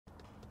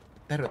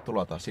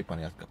Tervetuloa taas Sipan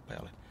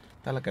jatkapajalle.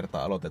 Tällä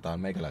kertaa aloitetaan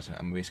meikäläisen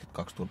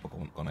M52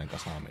 turbokoneen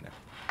kasaaminen.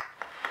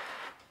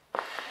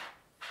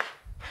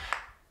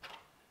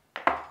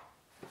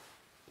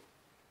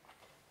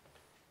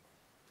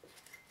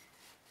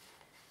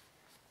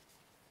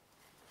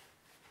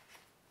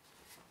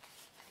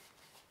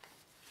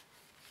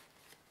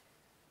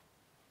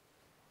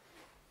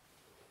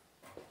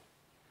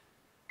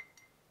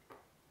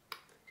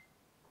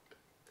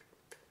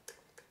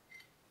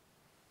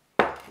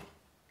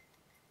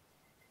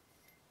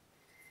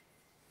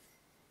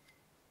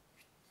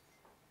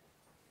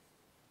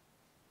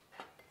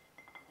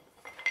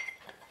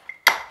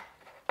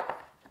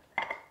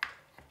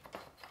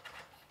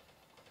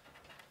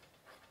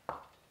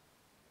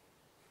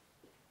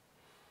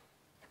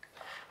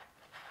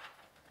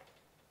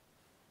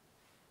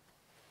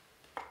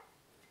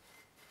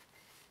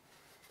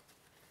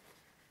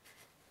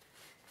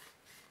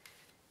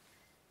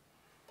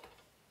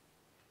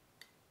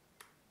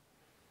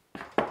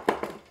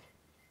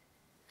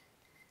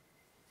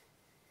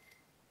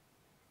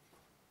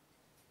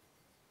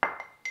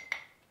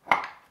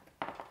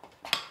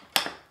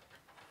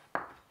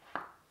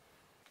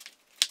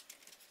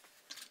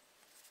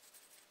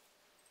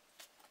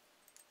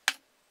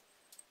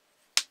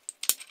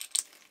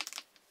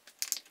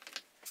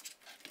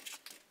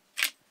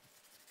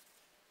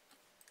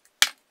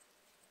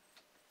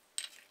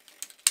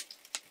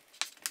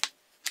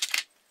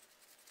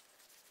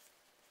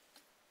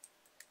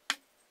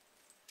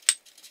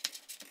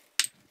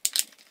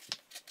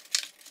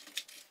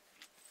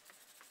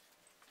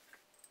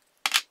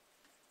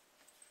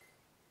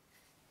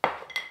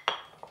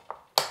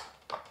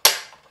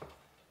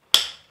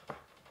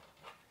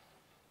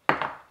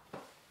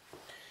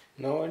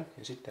 Noin,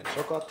 ja sitten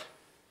sokat.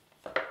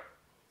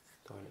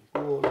 Toinen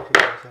puoli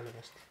siinä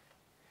selvästi.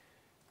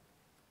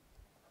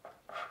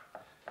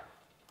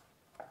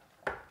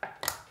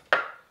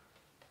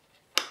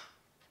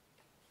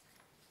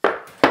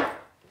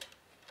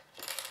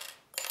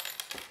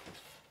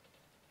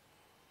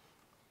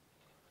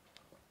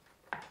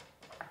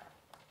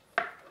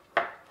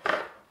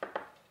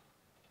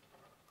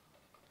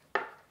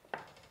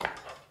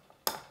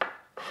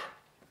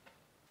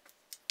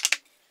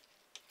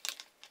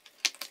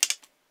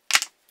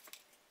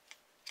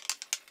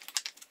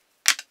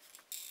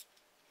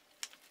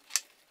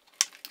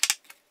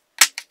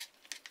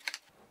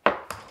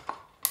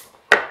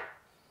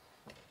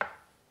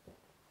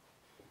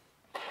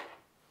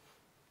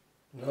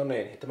 No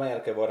niin, tämän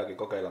jälkeen voidaankin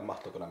kokeilla,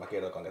 mahtuuko nämä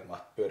kiertokankeet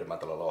pyörimään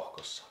tuolla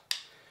lohkossa.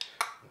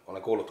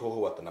 Olen kuullut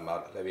huhua, että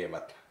nämä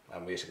leviämät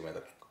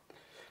M50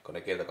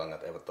 koneen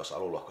kiertokankeet eivät tuossa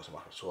alulohkossa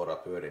mahdu suoraan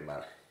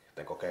pyörimään,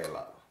 joten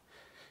kokeillaan.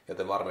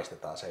 Joten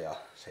varmistetaan se ja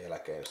sen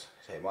jälkeen, jos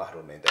se ei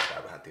mahdu, niin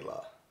tehdään vähän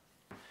tilaa.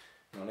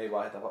 No niin,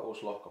 vaihdetaan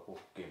uusi lohko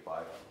pukkiin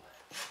paikalle.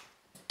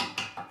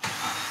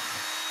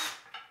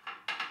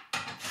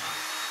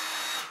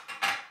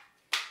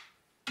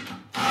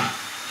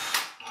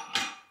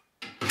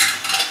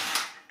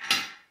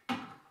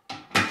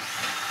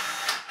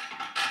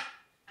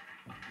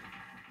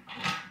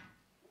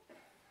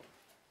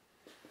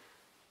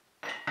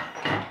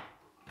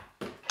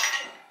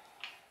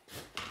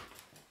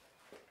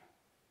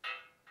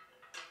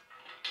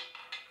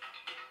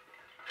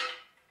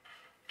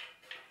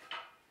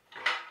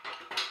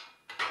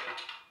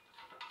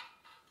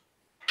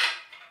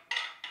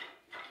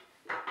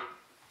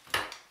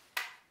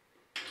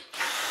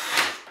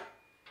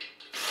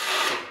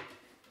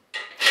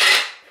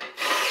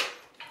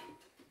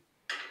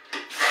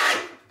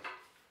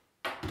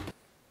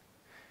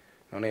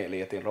 No niin, eli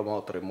jätin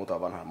moottorin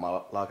muuta vanhan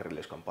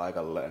laakeriliskon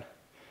paikalleen.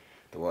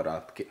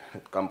 Voidaan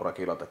nyt kampura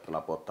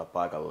kilotettuna puottaa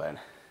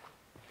paikalleen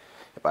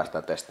ja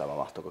päästään testaamaan,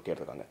 mahtuuko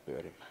kiertokankeet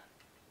pyörimään.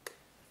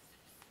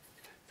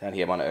 Tähän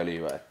hieman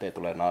öljyä, ettei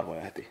tule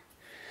naarmuja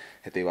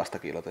heti vasta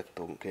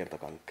kilotettuun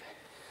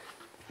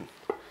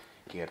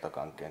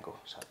kiertokankkeen, kun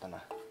saatana.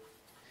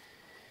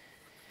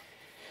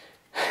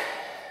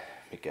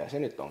 Mikä se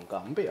nyt on,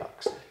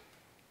 kampiakseli.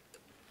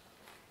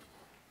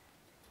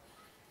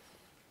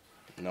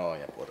 No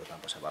ja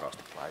puotetaanpa se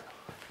varosta paikalle.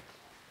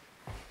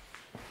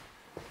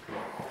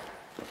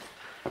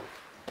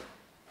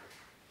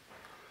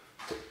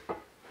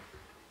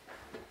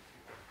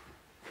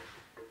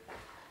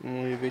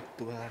 Moi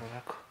vittu, väärä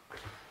rako.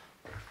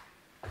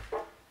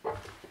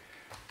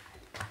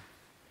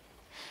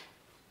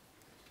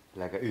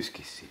 Läkä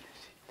yskis sille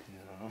sitten.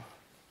 Joo.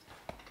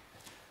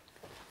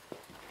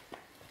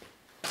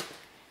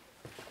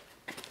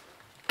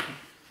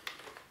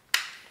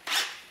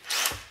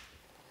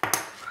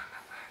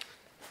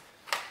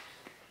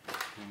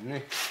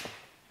 Niin.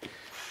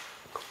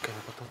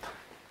 Kokeillaanpa tota.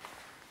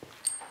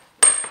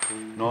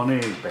 No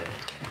niin, Pekka.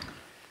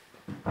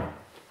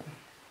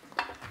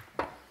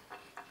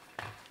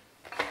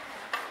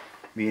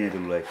 Mihin ne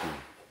tulee kiinni?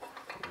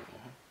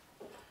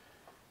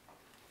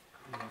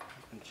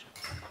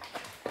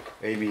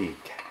 Ei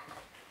mihinkään.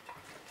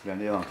 Kyllä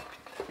ne on.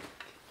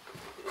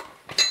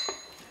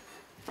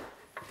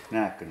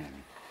 Näetkö ne?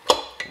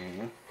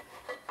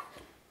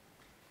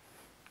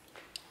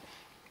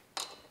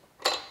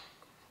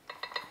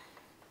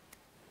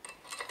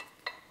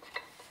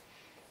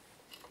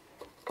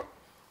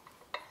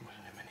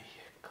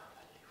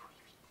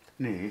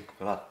 Niin,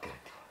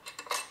 latteet.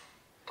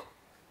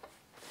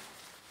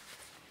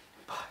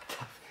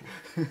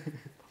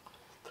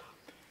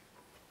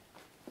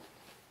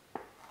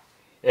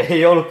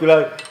 Ei ollut kyllä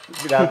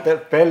minä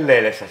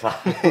pelleillessä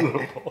saa.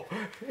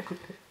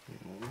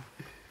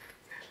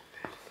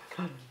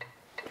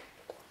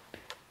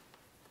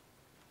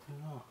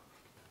 No.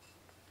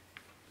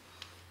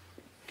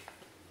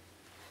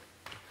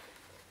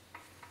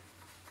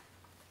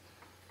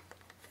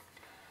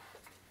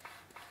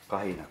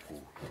 Kahina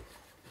kuuluu.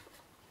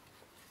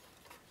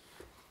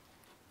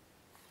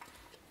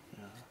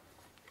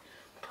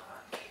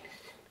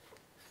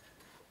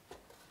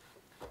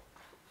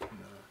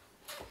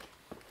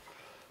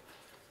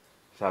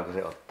 Saako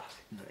se ottaa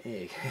sitten? No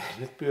ei,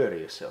 nyt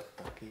pyörii jos se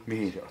ottaa kiinni.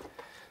 Mihin se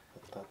ottaa?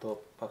 Ottaa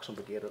tuo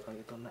paksumpi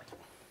kiertokanki tonne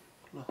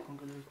lohkon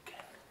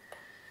kylkeen.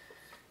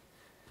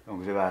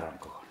 Onko se väärän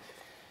kokoinen?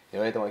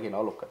 Joo, ei tämä ikinä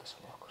ollutkaan tässä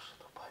lohkossa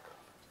tuo paikalla.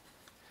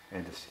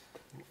 Entäs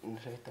sitten? No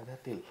se pitää tehdä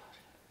tilaa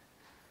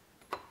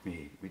sinne.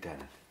 Mihin? Mitä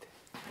nää sitten?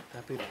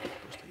 Tää pilkkaa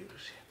tuosta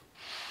jyrsiä.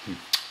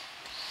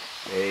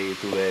 Ei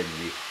tule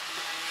niin.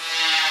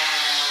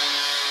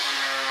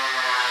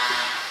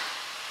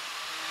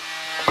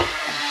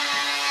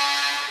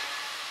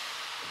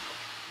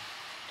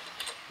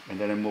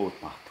 Entä ne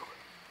muut mahtuu?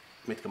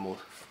 Mitkä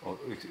muut?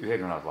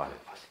 Yhden on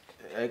vaihdella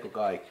sitten. Eikö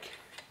kaikki?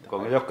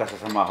 Onko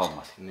jokaisessa sama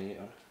homma sitten?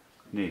 Niin on.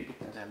 Niin.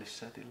 Pitää tehdä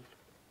lisää tilaa.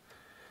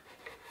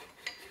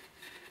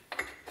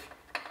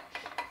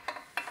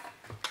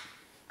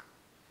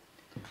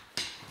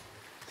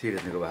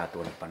 Siirrätkö vähän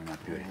tuonne pannaan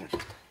pyörimään?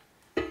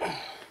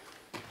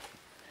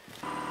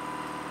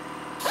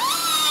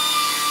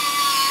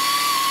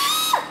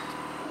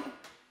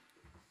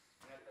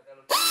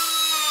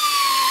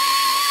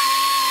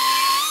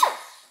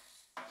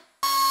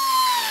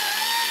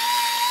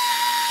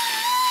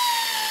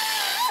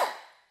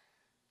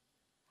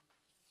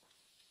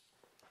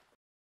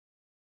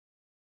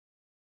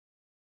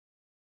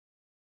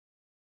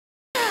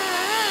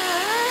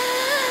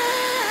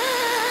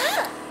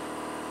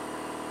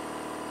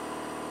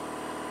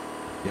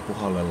 Ja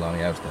puhallellaan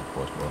jäysteet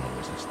pois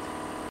luonnollisesti.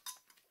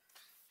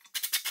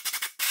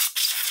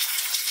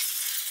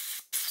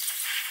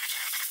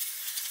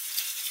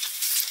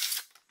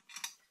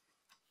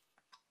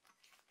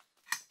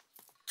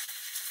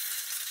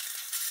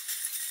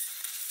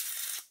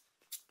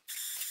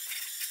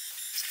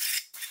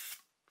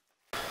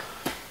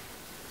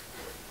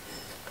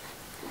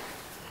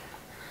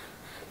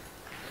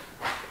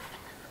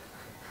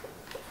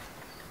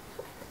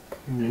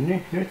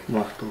 Niin, nyt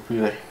mahtuu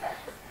pyörimään.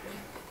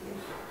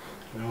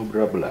 No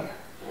problem.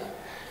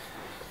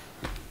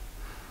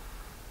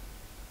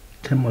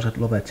 Semmoiset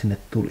lovet sinne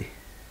tuli.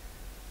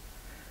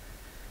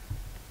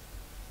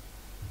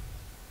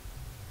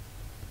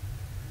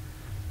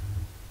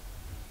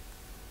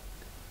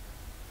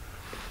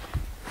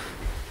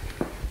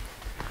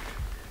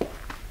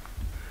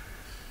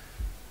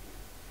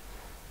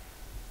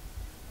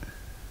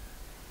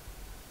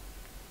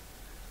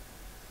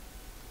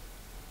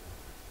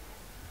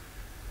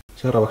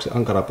 Seuraavaksi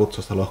ankara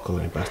putsasta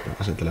lohkolle, niin päästään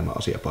asentelemaan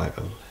osia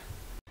paikalleen.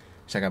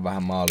 Sekä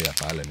vähän maalia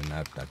päälle, niin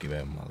näyttää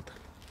kivemmalta.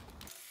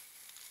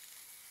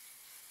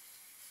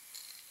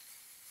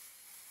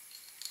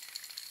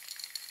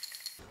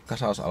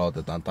 Kasaus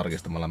aloitetaan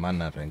tarkistamalla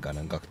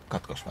männänrenkaiden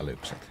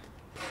katkosvälykset.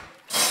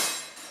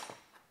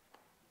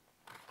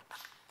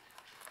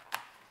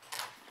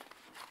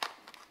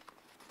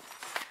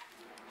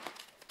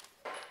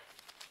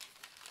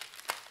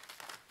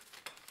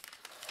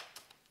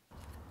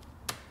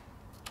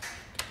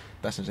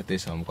 Tässä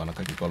setissä on mukana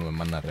kaikki 3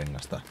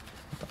 männänrengasta,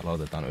 mutta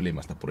aloitetaan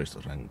ylimmästä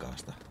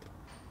puristusrenkaasta.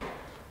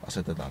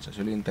 Asetetaan se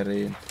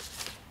sylinteriin.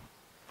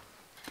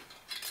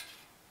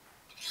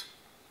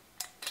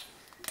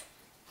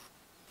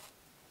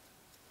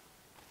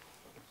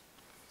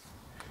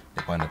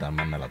 Ja painetaan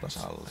männällä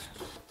tasalle.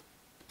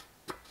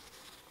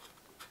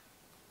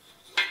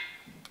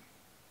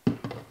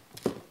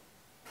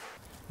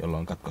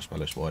 Jolloin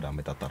katkosvälys voidaan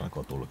mitata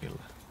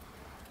rakotulkilla.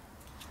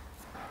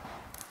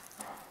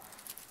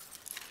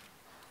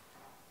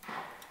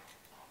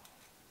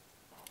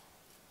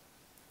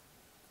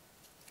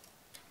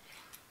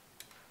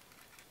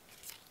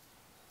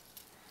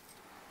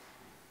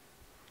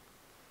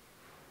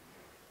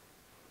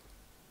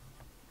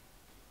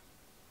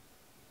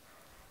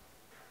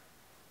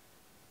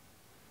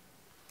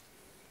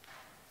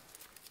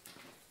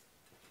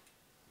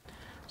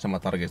 Sama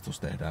tarkistus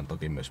tehdään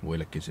toki myös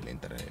muillekin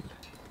silintereille.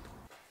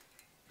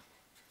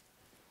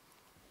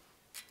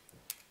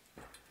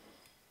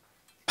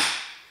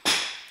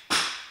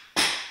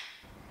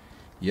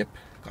 Jep,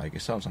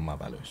 kaikissa on sama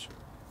välys.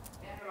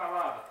 Eihän nämä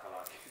laatat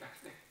kalakin.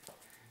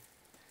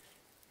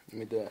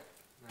 Mitä?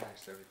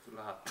 Näissä vittu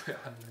laattoja.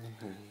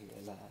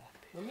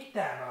 No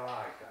mitä mä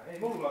laitan? Ei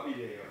mulla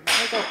ideoita.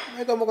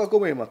 Eikö mukaan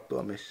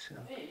kumimattua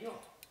missään? Ei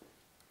oo.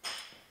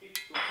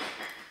 Vittu.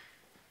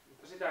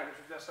 Mutta sitäkin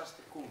se pitäisi saada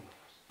sitten kunnolla.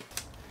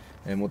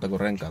 Ei muuta kuin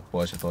renkaat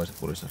pois ja toiset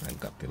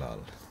puristusrenkaat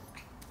tilalle.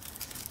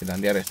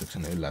 pidän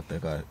järjestyksen yllä, että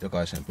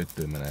jokaiseen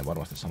pyttyyn menee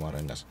varmasti sama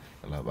rengas,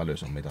 jolla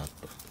välyys on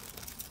mitattu.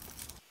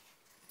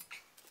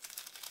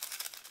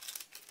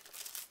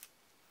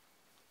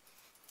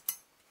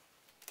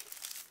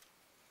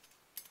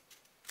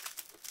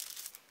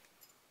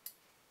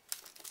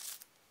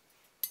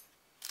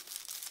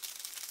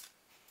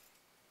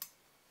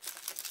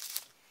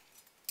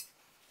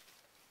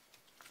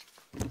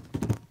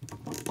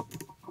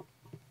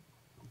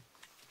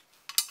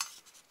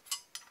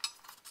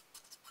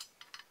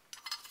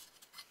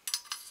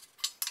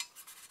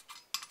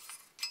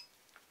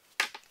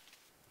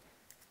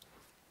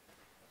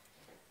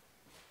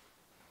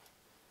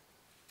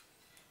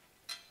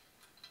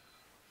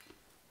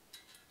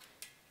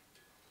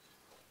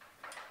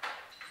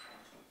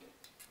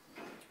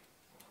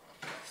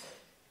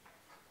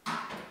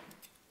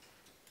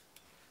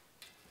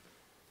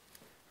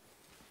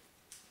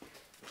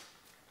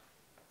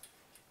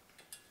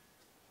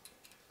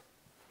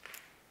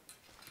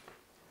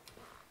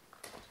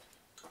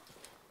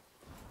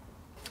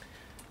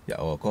 Ja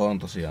ok on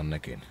tosiaan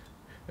nekin.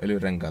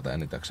 Öljyrenkaita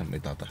en jaksa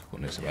mitata,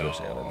 kun niissä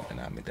välissä ei ole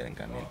enää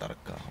mitenkään niin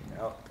tarkkaa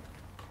hommaa.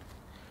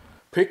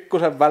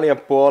 Pikkusen väliä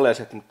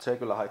puoleiset, mutta se ei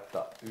kyllä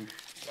haittaa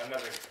yhtään.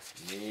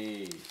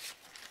 Niin.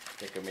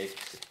 Eikö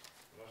miksi?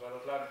 No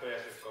saatat lämpöjä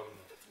sitten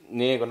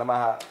Niin, kun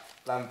nämähän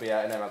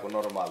lämpiää enemmän kuin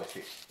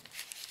normaalisti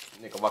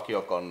niin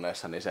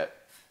vakiokonneessa, niin se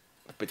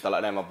pitää olla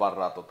enemmän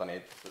varaa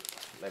niin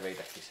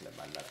levitäkin sinne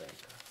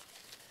männärenkaan.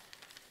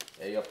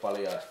 Ei oo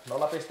paljon.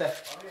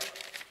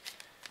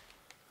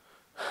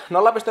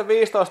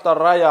 0,15 on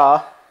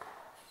rajaa.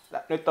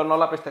 Nyt on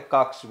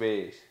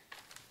 0,25.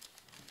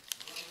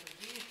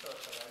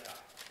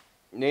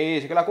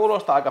 Niin, se kyllä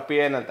kuulostaa aika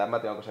pieneltä. En mä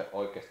tiedä, onko se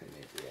oikeesti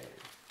niin pieni.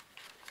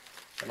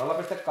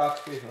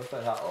 0,25 minusta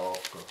ihan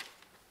ok.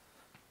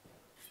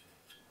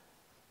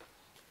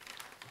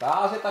 Tää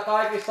asia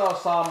kaikissa on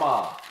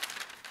sama.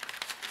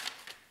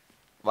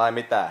 Vai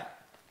mitä?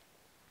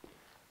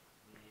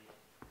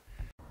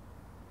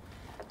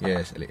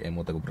 Jees, eli ei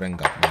muuta kuin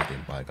renkaat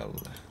mentiin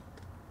paikalleen.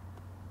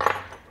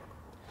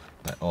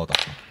 Tai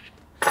ootapa.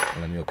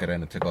 Olen jo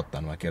kerennyt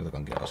sekoittaa nämä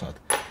kiertokankien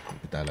osat.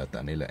 Pitää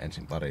löytää niille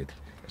ensin parit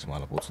ja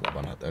samalla putsata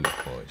vanhat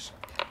öljyt pois.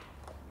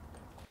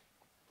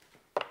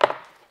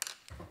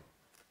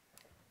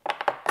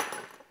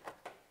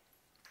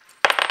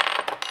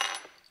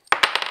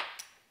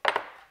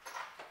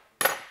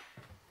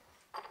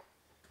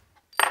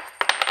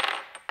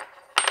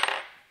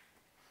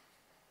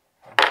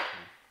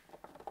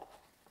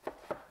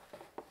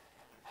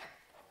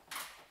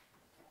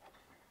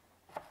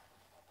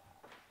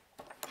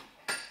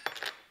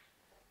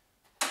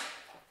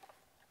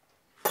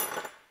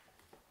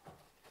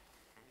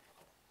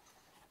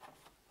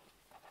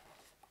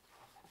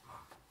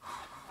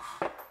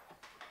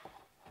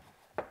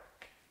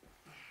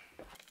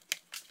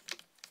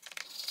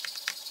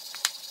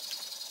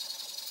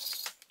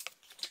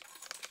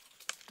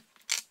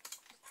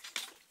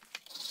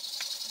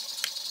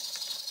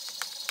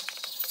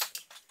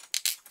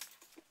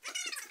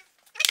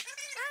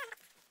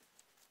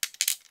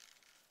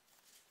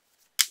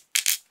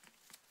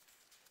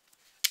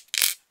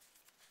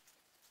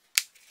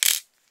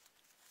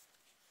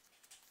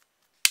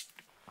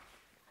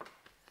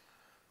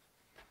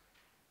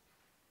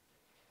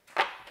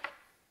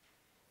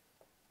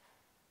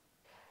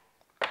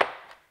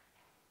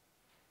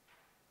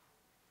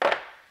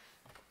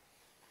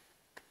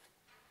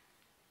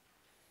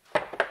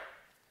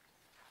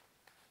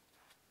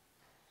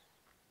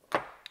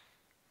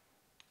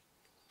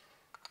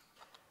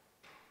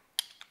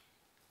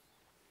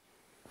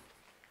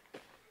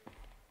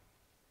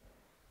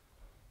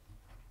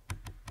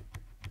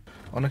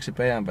 Onneksi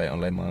BMW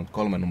on leimannut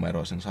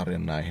 3-numeroisen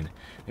sarjan näihin,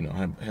 niin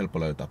on helppo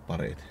löytää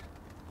parit.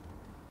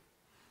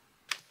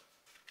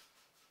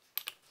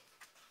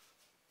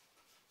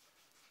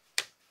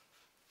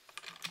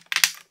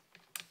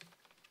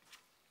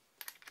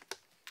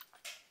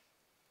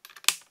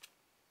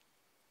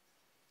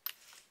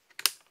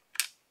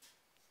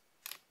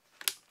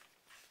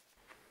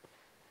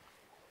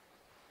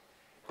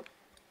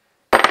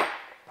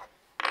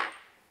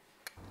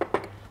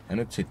 Ja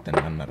nyt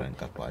sitten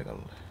männärenkaat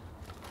paikalle.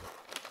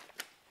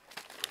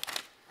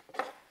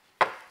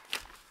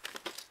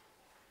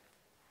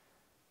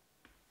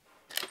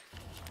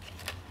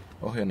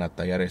 Ohje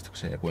näyttää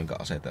järjestyksen ja kuinka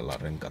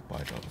asetellaan renkaat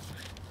paikalle.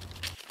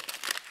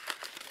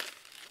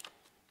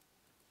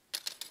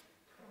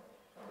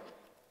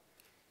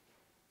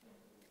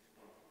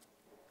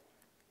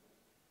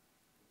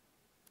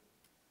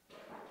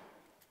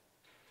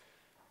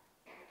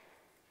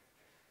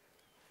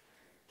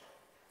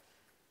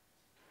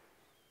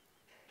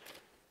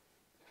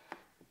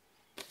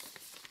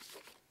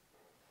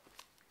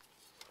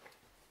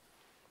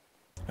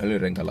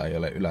 Öljyrenkaalla ei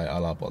ole ylä- ja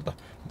alapuolta,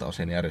 mutta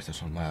osien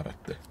järjestys on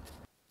määrätty.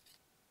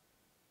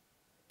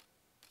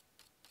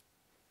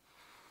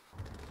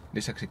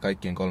 Lisäksi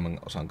kaikkien 3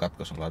 osan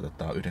katkos on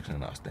laitettava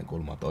 9 asteen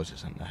kulmaa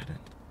toisensa nähden.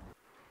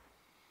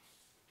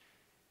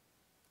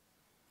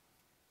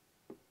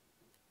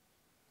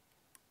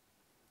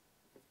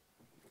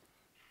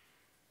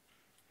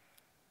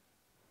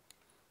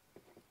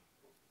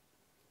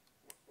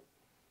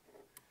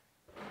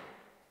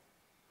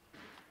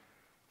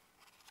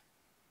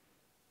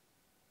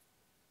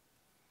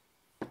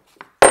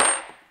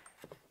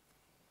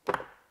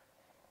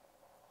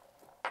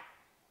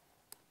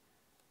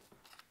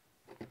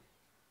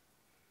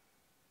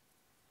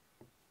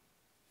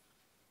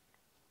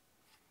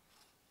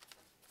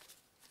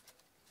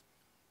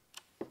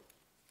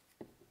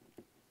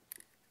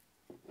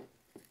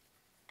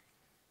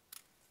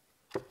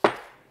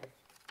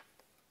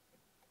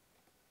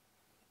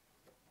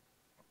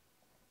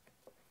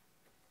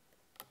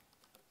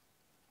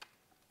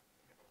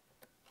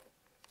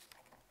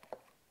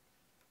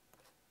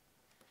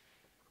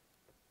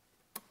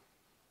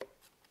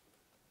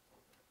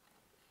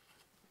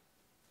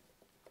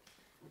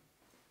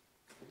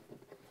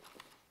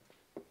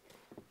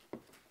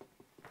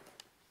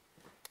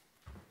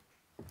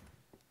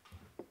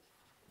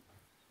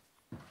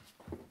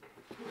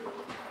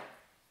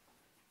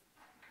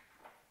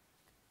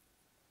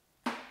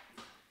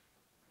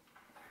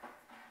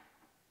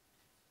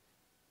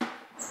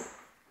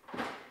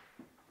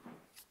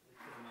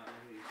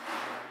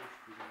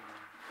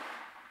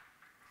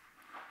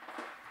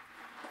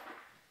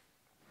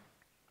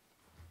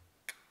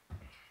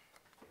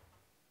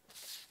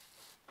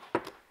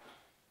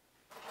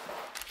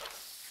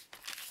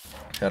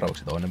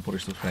 Seuraavaksi toinen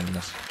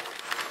puristusrengas.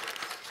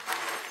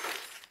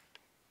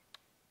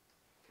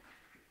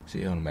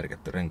 Siihen on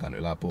merkitty renkaan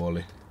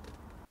yläpuoli.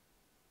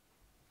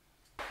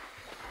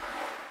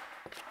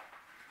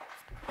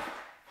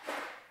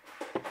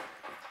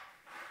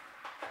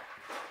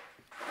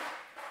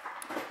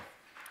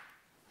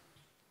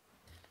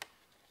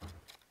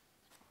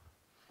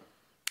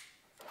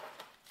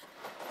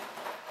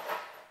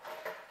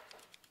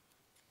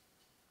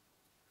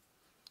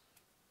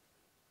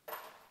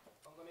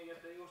 Onko niin,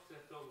 että just se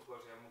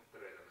toukokuisia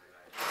muttereita meillä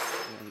ei?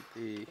 En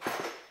tiedä.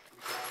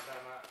 Mikä on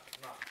tämä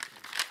nappi?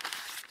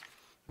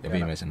 Ja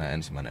viimeisenä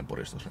ensimmäinen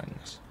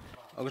puristusrengas.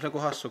 Onko se joku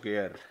hassu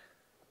kierre?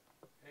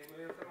 Ei kun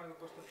ei ole tämä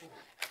kokoista puhua.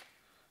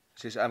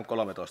 Siis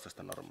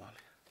M13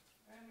 normaalia.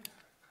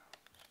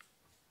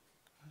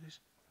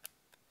 Siis.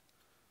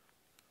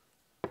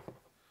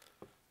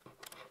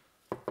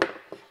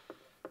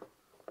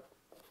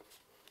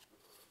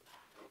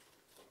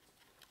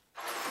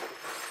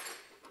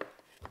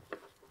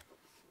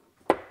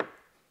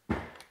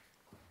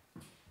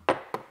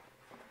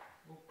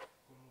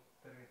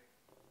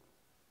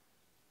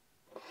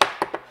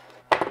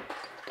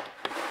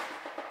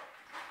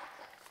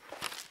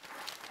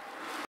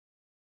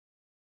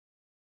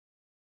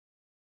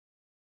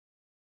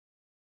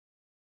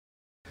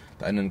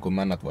 Ennen kuin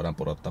männät voidaan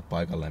pudottaa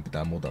paikalleen,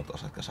 pitää muutamat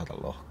osat kasata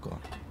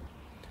lohkoon.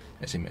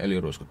 Esim.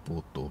 Öljyruiskut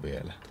puuttuu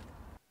vielä.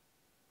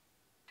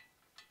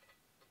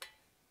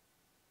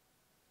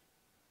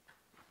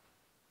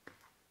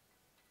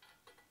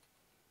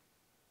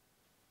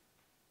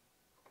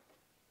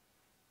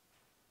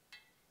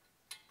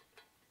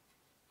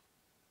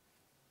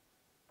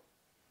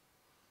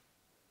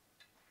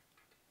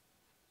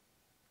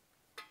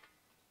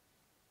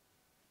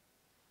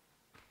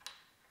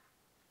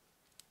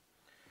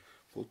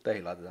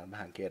 Putteihin laitetaan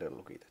vähän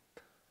kierrelukitetta.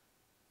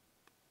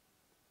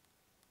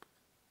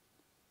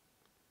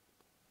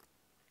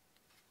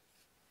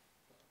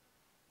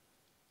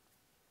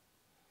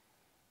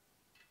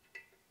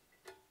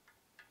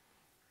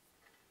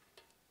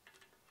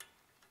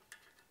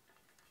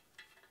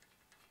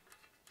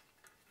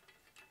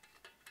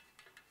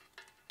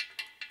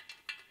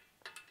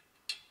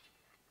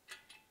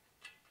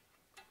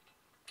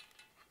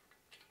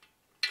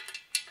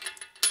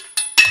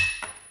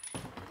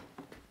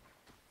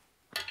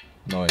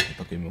 Noin,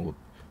 toki muut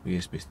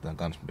 5 pistetään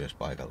kans myös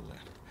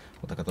paikalleen.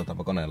 Mutta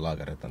katsotaanpa koneen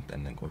laakereita nyt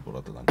ennen kuin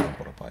pudotetaan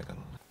kampura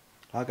paikalleen.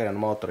 Laakerin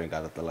moottorin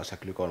käytetään tällaisia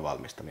glykon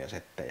valmistamia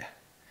settejä.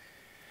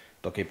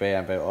 Toki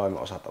BMW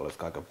OEM-osat olivat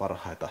kaiken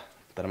parhaita,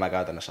 mutta nämä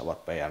käytännössä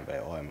ovat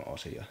BMW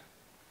OEM-osia.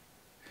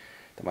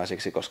 Tämä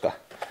siksi, koska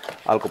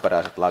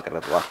alkuperäiset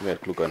laakerit ovat myös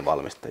glykon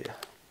valmistajia.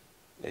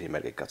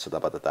 Esimerkiksi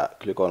katsotaanpa tätä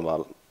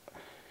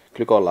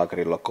glykon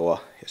laakerin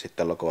logoa ja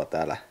sitten logoa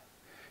täällä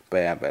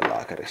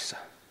BMW-laakerissa.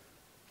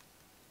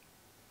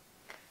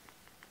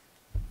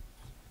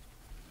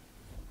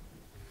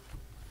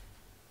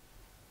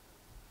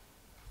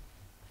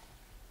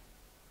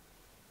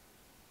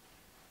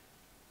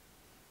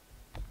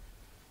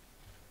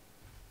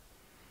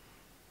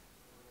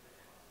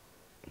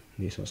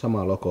 Niissä on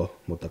sama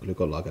logo, mutta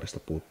glykolaakerista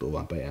puuttuu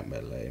vain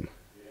BMW-leima.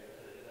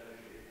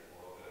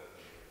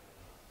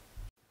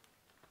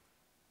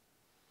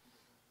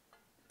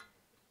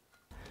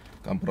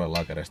 Kampuran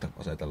laakereista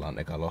asetellaan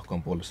eka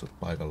lohkon puolistot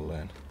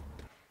paikalleen.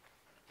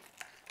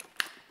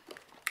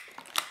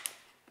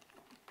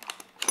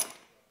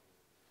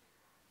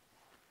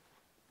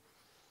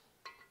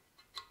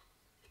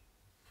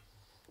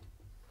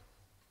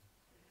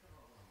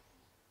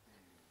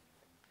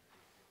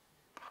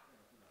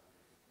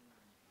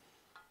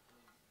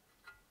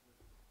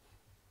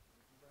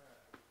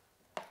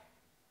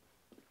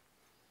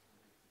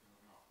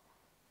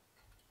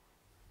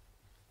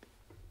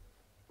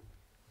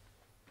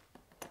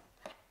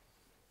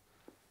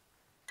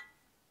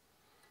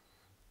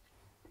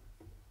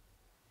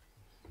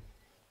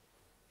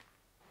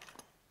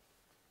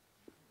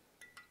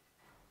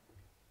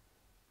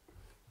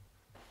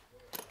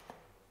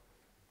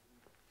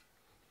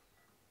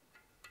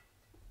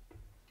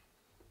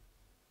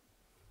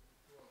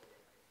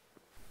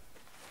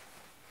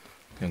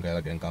 Jonka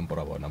jälkeen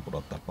kampura voidaan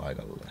pudottaa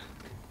paikalleen.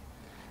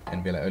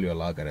 En vielä öljyä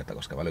laakereita,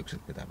 koska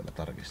välykset pitää vielä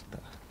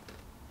tarkistaa.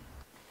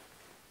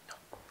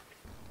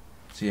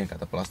 Siihen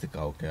käytä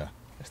plastikaukea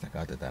ja sitä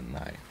käytetään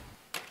näin.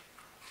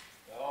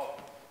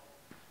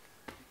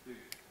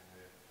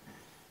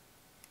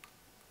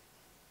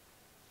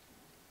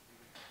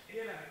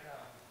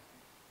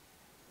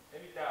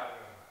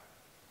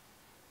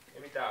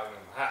 Ei mitään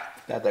ongelmaa. Häh?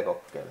 Mitä te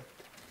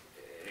kokeilette?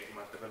 Ei, kun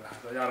mä ajattelin vähän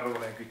tuo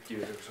jarruuleen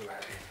kytkiytyy, kun se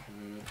lähti.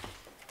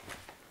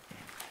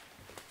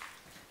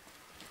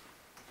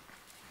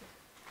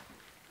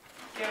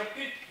 Se on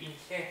kytkin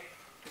se.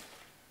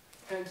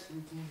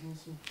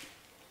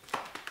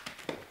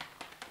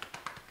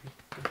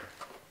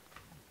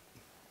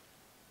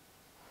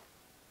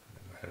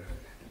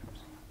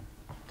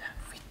 Mitä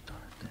vittua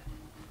ne tee?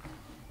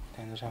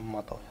 Tein tosiaan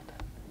matoja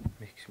täällä.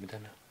 Miksi? Mitä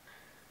ne on?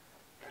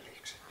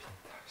 Välikset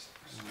pintaisi.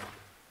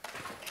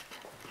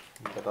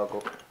 Kato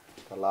kun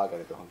tää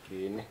laakeri tuohon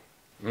kiinni.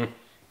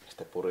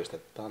 Sitten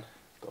puristetaan.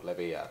 Tuo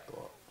leviää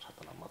tuo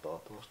satana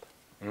mato tuosta.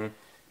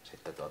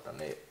 Sitten tuossa on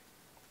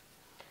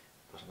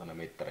tämmönen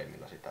mittari,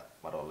 millä sitä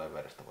madon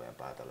leveristä voidaan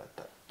päätellä,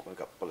 että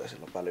kuinka paljon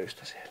sillä on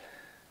välystä siellä.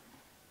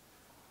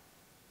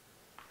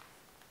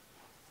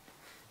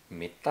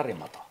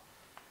 Mittarimato.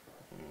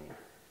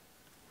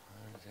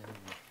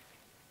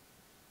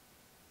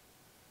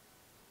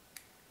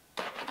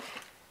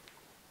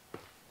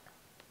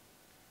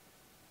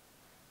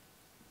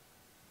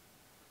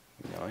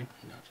 Noin.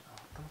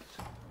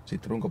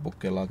 Sitten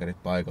runkopukkien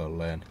laakerit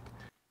paikoilleen.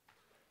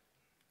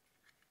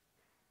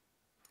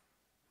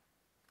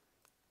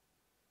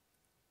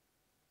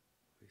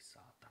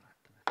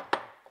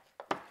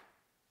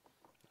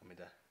 No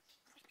mitä?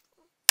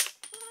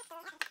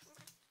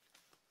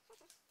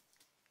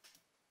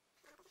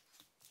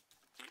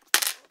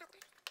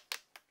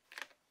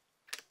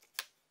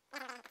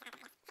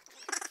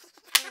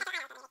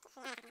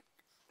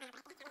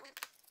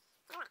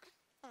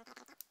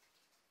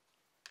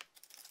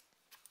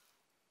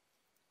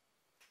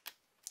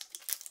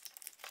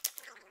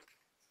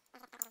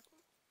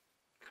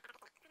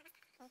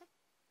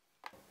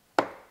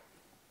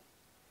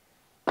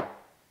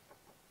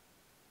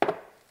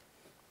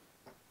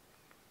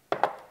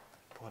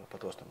 Puhelapa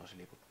tuosta noin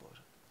siliput pois.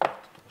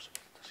 Tuossa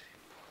pitää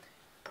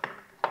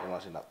silippuja. Mulla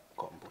on siinä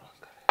kompuran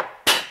kävi.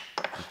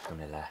 Vittu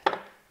ne lähti.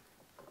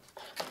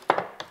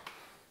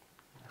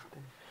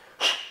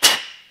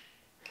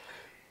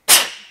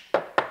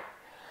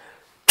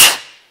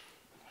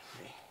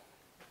 Niin.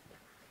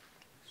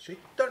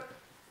 Sitten.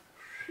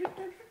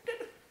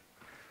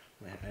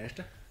 Mennään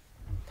eestä.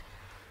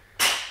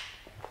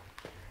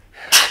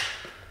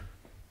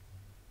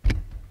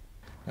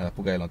 Näillä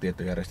pukeilla on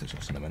tietty järjestys,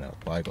 jossa ne menevät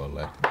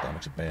paikoilleen, mutta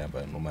onneksi BMW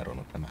on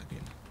numeroinut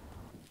nämäkin.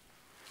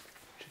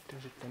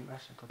 Sitten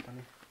näissä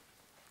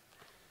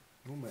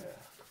numero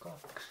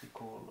 2,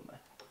 3,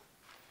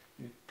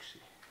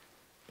 1.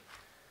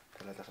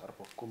 Tällä tässä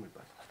arpoa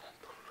kummipäitä tähän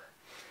tulee.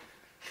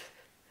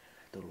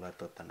 Tulee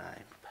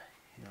näin päin.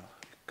 Joo,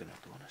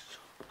 1 tuonne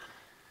suuntaan.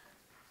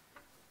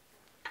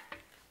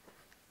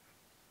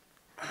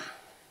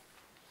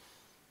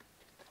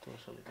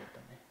 Tuossa oli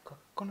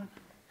 2.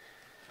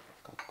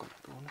 2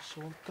 tuonne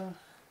suuntaan.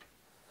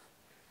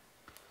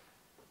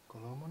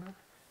 3.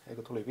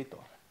 Eikö tuli 5?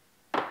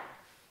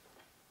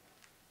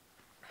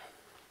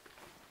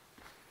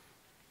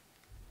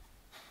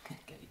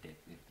 Ehkä ite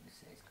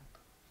 7.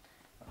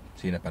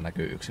 Siinäpä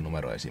näkyy 1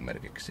 numero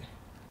esimerkiksi.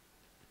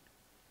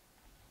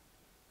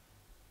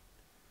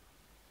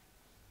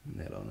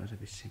 4 se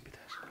vissiin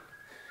pitäisi.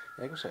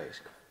 Eikö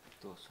 7?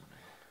 Tuossa on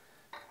 4.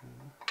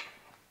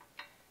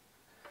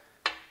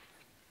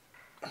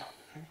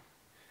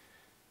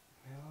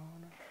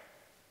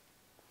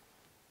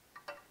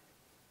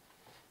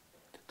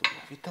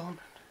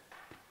 Vitonen.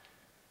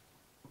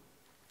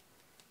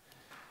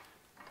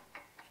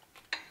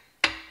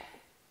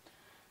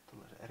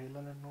 Tulee se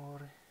erilainen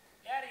nuori.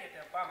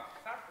 Järjetön pama.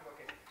 Sattuko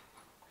kesken?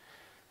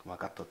 Kun mä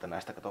katson, että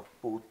näistä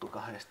puuttuu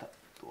 2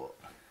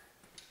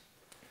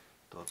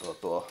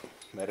 tuo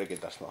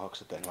merkintästä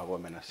nohokset, niin mä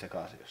voin mennä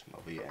sekaisin, jos mä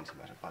oon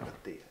ensimmäisen paikan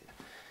tiedä.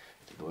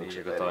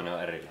 Niin, kun toinen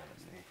on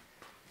erilainen. Niin.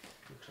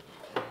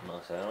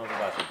 No se on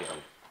hyvä sekin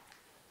ollut.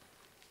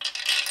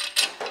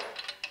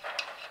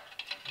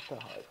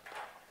 Mitä haittaa?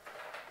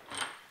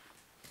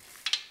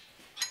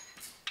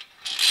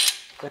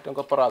 Tehdä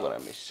onko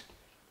paratoinen missä?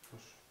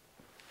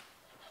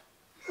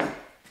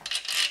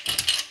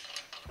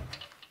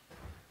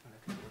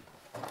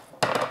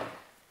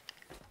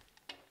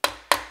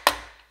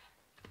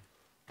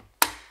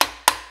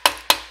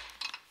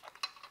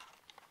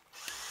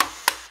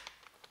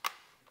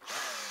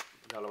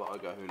 Pitää olla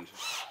oikein hylsy.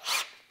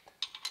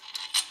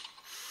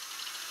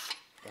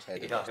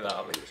 Ihan hyvä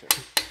avitus.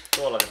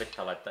 Tuolla se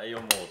pitää laittaa, ei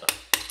oo muuta.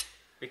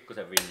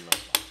 Pikkusen vinnoa.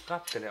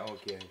 Kattele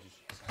oikein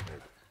hysiä.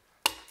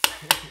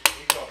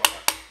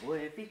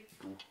 Voi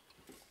vittu.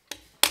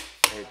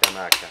 Ei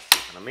tämäkään.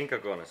 No minkä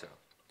koone se on?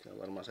 Se on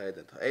varmaan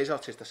 7. Ei se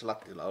oo siis tässä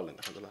lattialla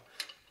ollenkaan. Se on tuolla,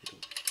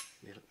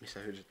 missä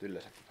hylsyt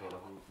yleensäkin. Tuolla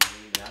on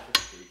niin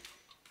näytettiin.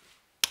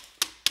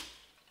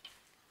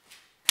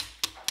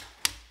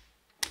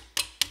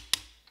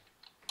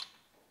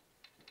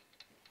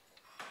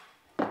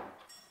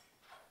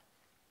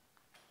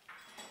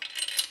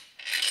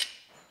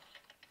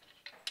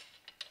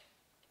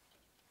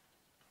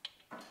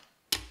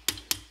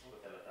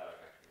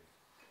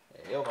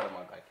 Ei oo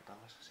varmaan kaikki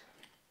tällaisia.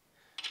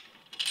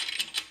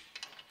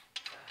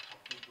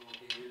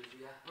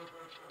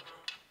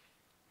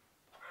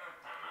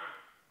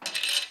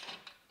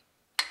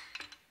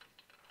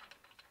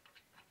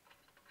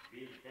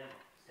 Viltema,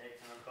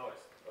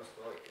 17.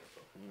 Olisiko oikein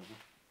tuo?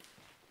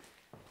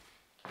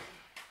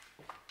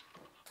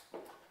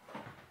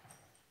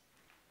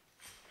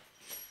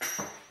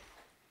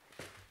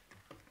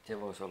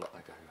 Se voisi olla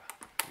aika hyvä.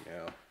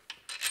 Joo.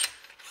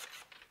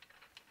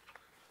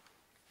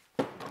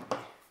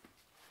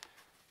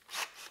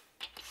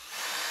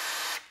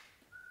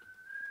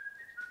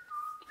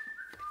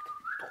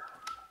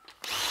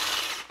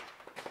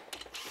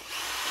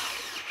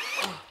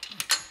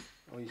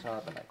 Oi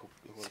saatana, kun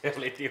joku... Se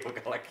oli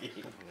tiukalla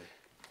kiinni.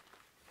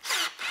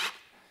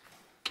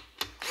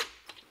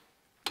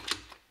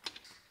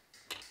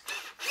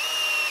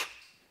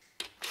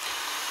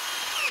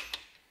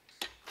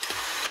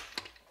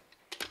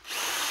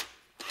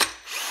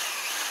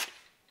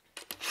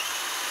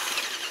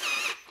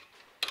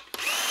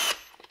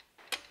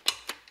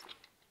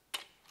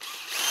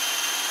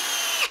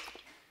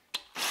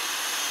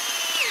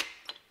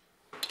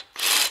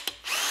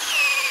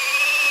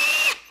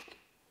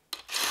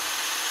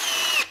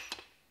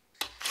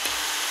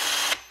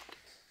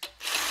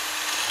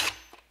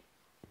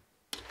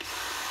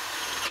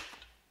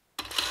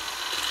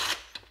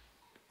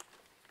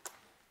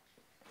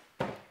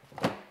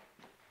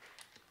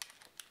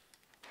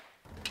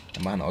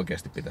 Mähän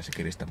oikeesti pitäisi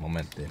kiristää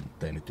momenttia,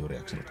 mutta ei nyt juuri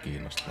jaksanut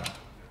kiinnostaa.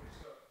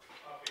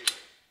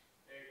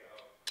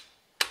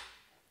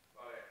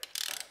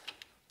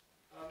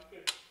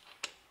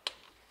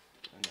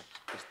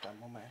 Pistää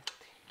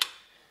momenttia.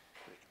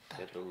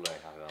 Se tulee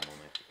ihan hyvä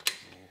momentti.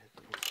 Niin se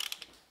tulee.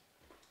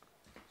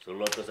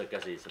 Sulla on tuossa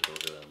käsissä tuo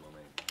hyvä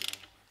momentti.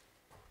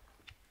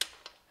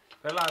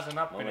 Pelaa se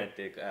nappi.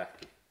 Momentti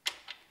ähki.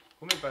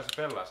 Kummin päin se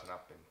pelaa se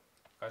nappi?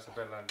 Kai se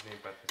pelaa nyt niin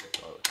päin, että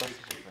se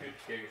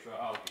kytkee, kun se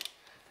on auki.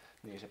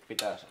 Niin se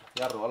pitää se.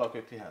 Jarru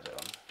alokytkihän se on.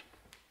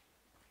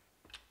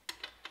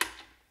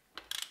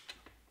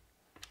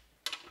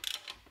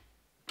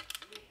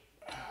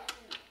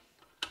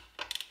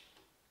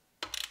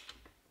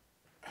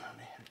 No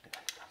niin, nyt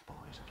nähdään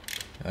pois.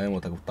 Ja ei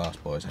muuta kuin taas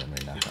pois,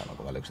 niin nähdään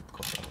onko välykset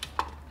kohdalla.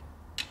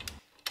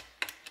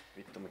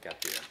 Vittu mikä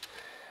työ.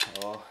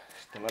 Joo,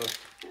 sitten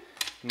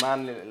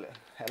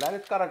älä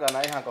nyt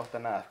karkana ihan kohta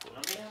näet.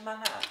 No niinhän mä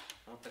näen.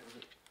 Mutta kun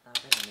tää on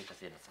tehnyt niitä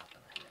siinä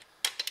saatana hiljaa.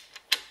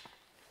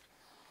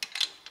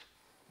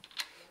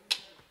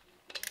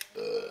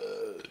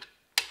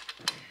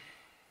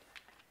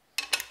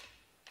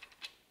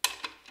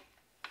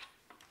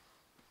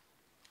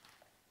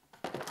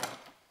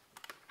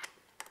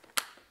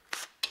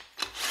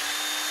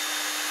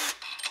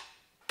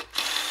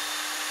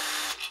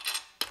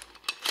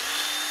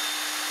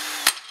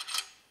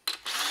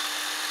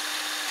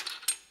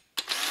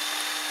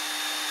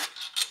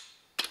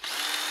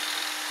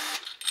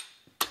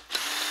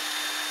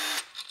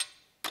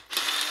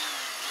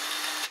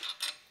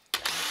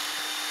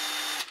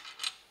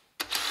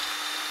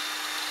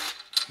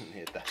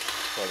 Niin, että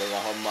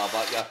koitetaan hommaa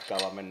vaan jatkaa,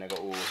 vaan mennäänkö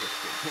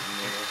uusiksi.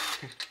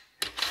 Niin.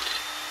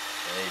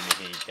 Ei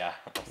mihinkään.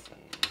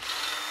 Niin.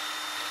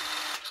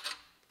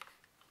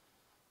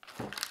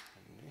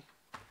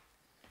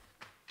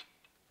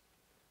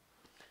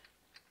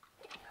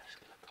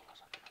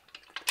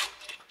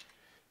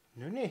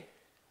 No niin.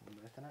 Mun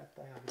mielestä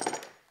näyttää ihan hyvä.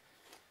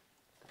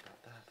 Otetaan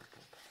täältä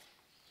tuolta.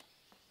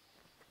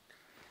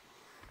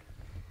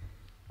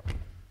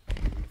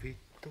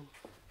 Vittu.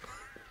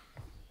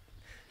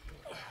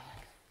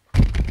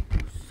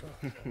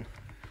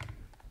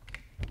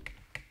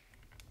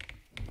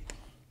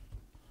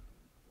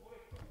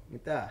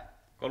 Mitä?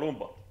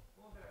 Kolumbo.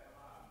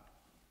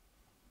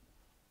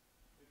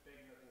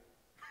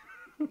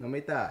 No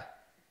mitä?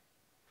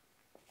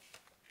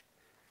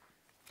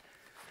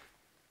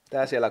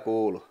 Tää siellä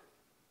kuuluu.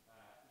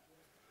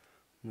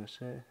 No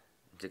se.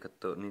 Se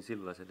kattoo niin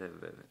sillä se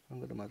leveä.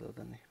 Onko tämä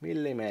niin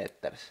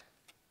millimetris?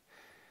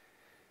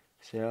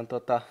 Se on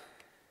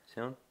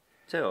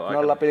Se on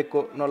aika.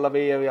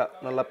 0,05 ja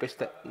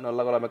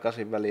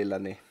 0,038 välillä,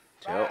 niin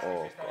se on ok.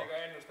 Päästöstä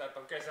niin ennustaa, että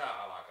on kesä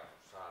alkanut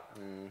saada.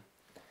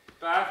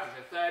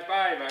 Päästöstä ei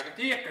päivää.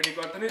 Tiedätkö,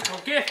 niin, että nyt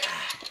on kesä?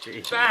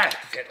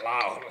 Päästöset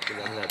laulaa.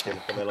 Kyllä minä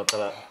tiedän, että meillä on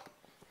täällä...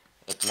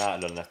 Että nää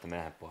löydän näistä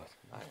mehän pois.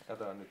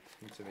 Kato nyt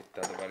se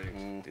mittaa tuon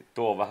väliys.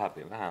 Tuo on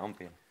vähän on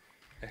pieni.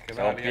 Ehkä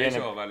se vähän on liian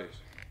iso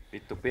väliys.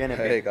 Vittu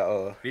pienempi. Eikä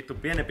oo. Vittu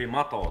pienempi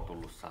mato on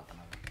tullut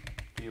saatana.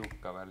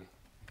 Tiukka väli.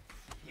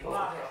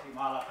 Punaiseksi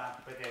maalataan,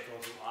 kun Pete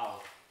tuo sun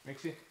auto.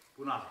 Miksi?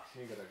 Punaiseksi.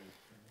 Minkä takia?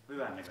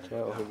 Hyvän näköinen.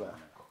 Se on hyvä.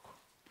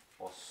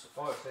 Ossa.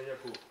 Ois se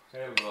joku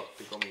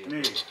hellotti komio.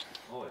 Niin.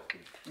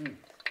 Oiskin.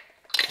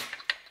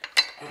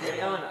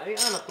 Ei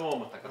aina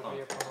tuommoista, kato.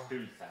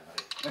 Tylsää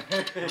väriä.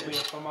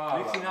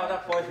 Miksi nää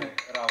otat pois ne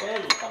rauhat?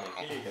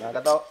 Keltani. Kyllä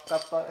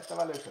kattoo, että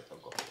välykset on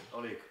kohdalla.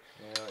 Oliko?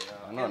 Joo.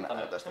 No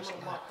näytäs tässä.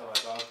 Semmoinen mahtava,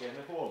 että oikein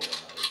ne huomioon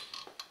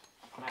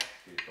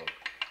näkyy tuolta.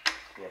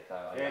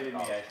 Tietää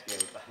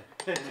Elmiäiskieltä.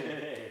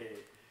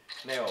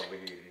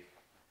 Neonvihiri.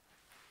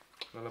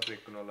 0,05.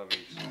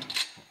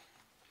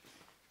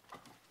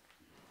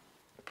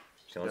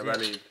 Se on Ja siinä.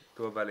 väliin,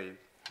 tuo väliin.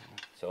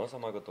 Se on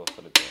sama kuin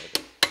tuossa oli tuo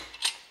eteen.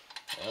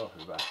 Se on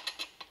hyvä.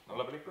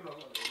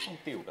 0,05. On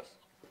tiukas.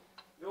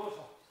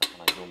 Joo.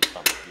 Satana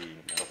junttaa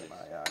kiinni. Mä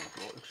jään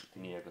tuo yksi.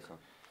 Niin, eikö se on?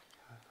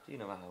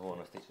 Siinä vähän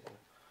huonosti.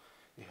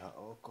 Ihan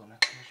ok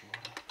näkyy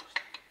suoraan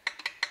tuosta.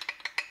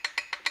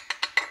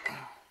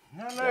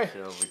 No Ja niin.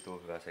 se on vitu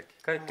hyvä sekin.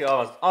 Kaikki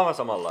aivan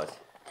samanlaisia.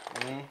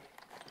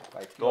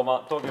 Kaikki.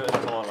 Toki on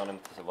ihan samanlainen,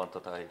 mutta se vaan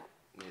ei.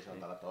 Niin se on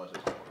täällä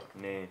toisessa puolella.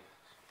 Niin.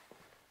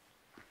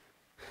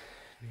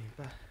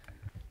 Niinpä.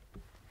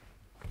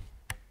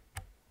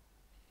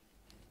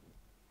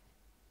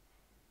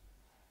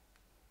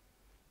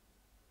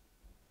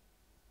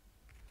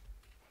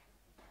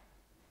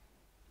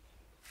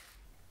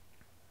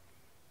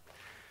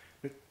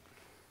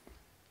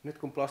 Nyt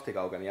kun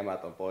plastikauken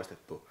jämät on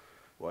poistettu,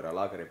 voidaan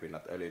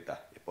laakeripinnat öljytä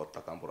ja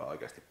pottaa kampura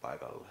oikeasti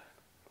paikalleen.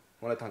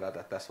 Monethan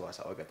käytetään tässä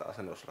vaiheessa oikeita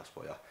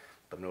asennusrasvoja,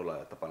 mutta minulla ei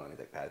ole tapana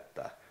niitä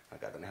käyttää. Mä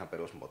käytän ihan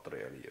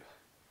perusmoottoriöljyä.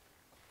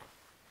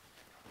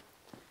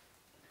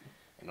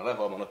 En ole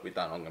huomannut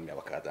mitään ongelmia,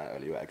 vaikka käytetään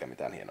öljyä eikä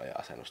mitään hienoja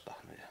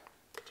asennustahnoja.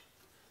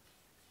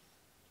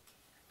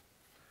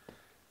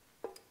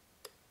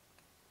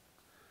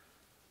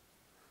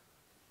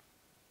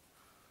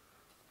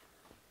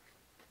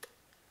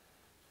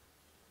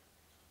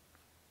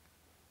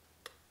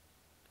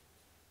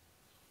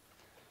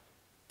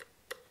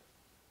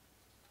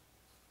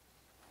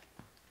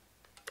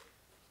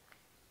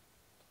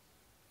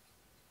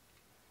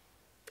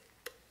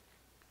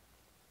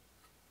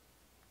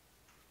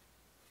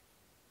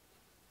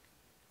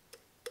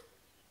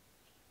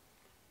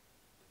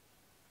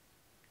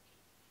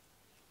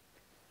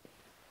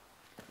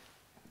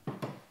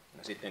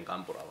 Ja sitten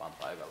kampura vaan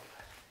paikalle.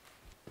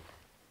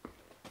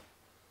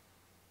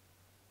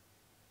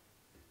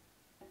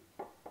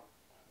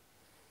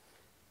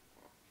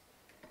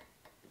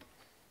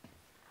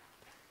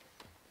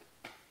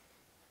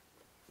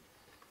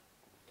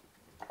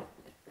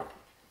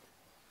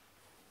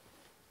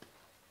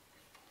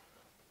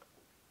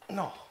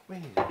 No,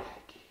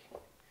 vihdoinkin.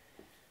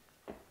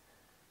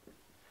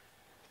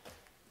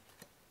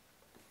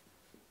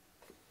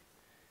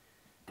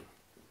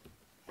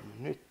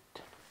 Nyt.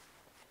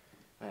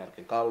 Tämän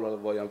jälkeen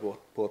kaulalle voidaan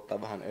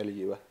puottaa vähän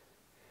öljyä.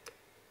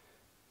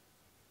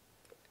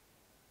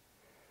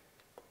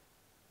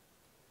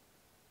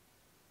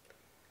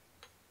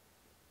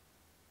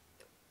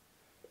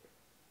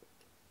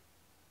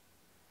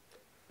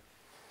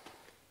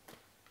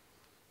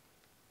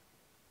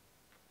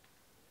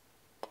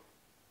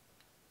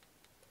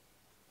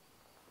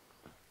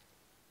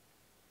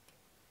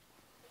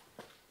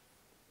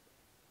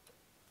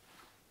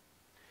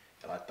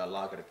 Ja laittaa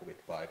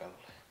laakeripukit paikalle.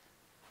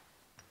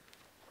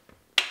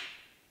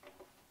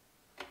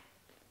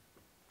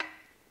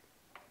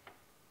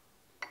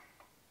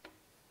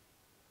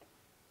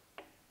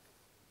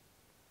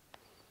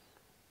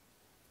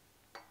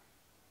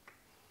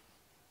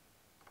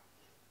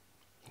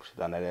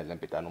 Sitä edelleen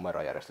pitää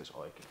numerojärjestys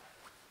oikein.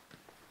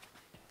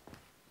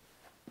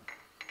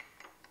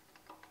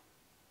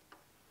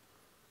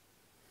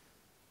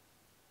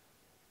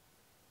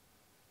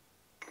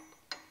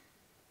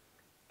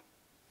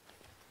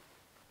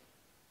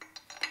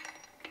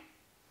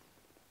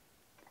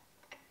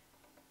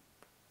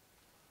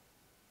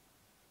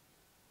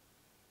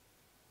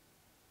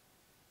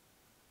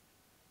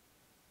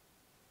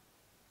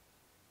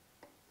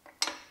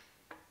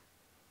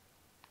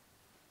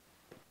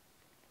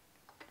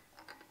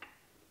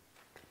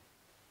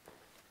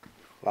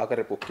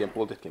 Laakeripukkien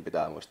pultitkin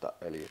pitää muistaa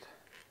öljytä.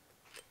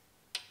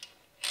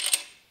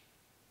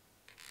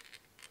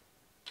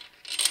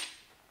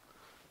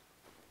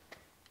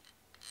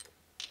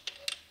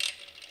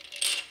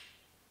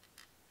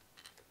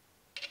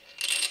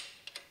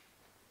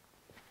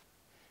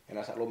 Ja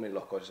näissä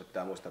alumiinilohkoisissa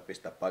pitää muistaa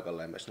pistää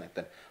paikalleen myös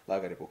näiden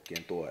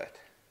laakeripukkien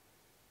tuohet.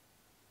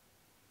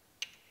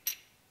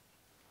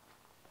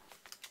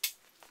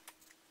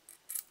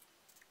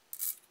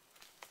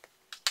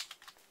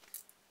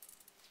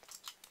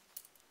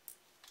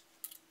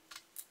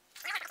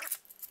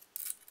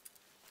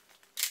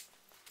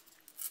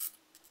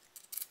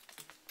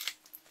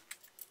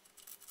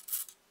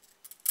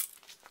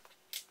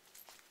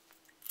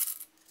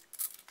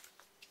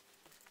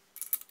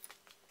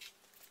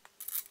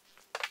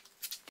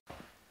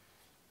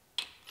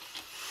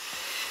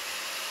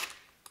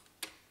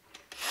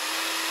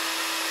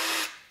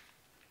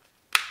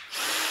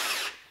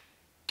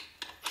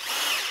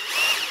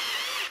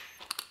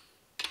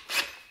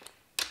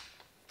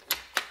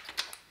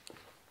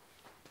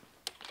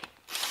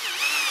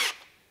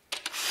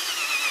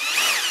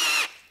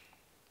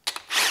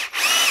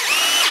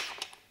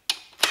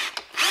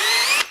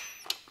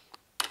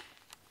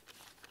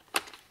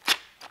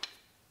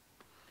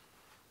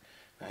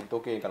 Näihin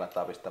tukiin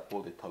kannattaa pistää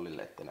pultit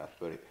hollille, ettei ne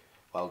pyöri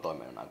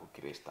valtoimenaan kun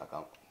kiristää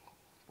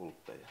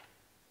pultteja.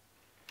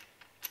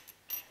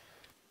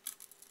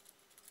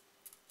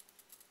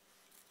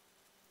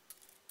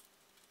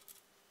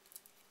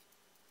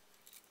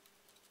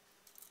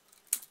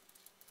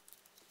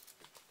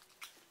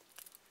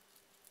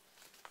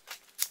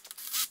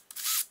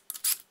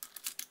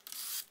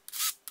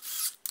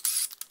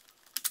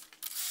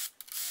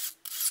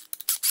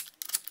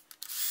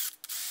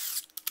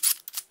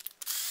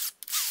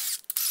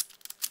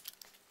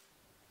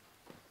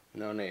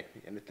 No niin,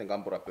 ja nyt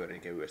kampura pyörii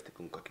kevyesti,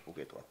 kun kaikki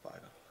pukit ovat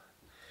paikalla.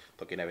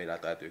 Toki ne vielä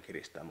täytyy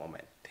kiristää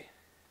momenttiin.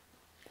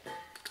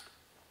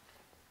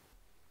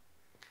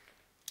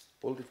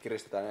 Pultit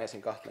kiristetään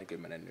ensin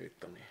 20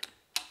 newtonia.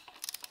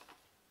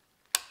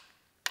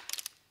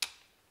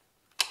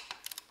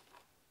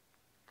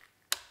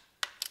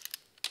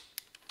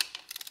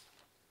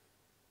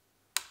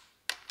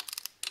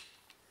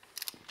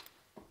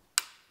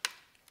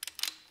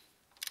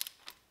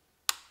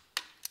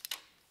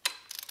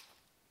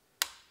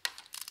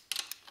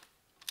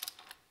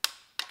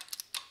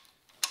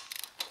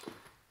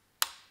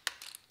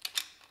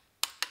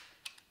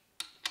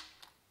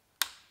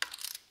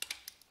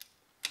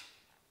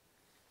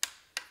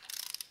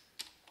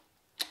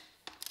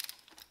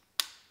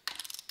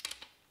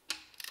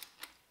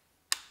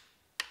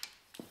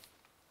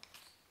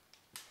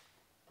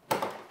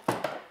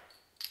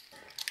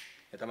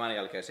 tämän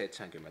jälkeen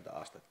 70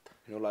 astetta.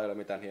 Minulla ei ole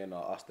mitään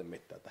hienoa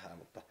astemittaa tähän,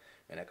 mutta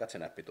menee katse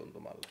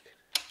näppituntumallakin.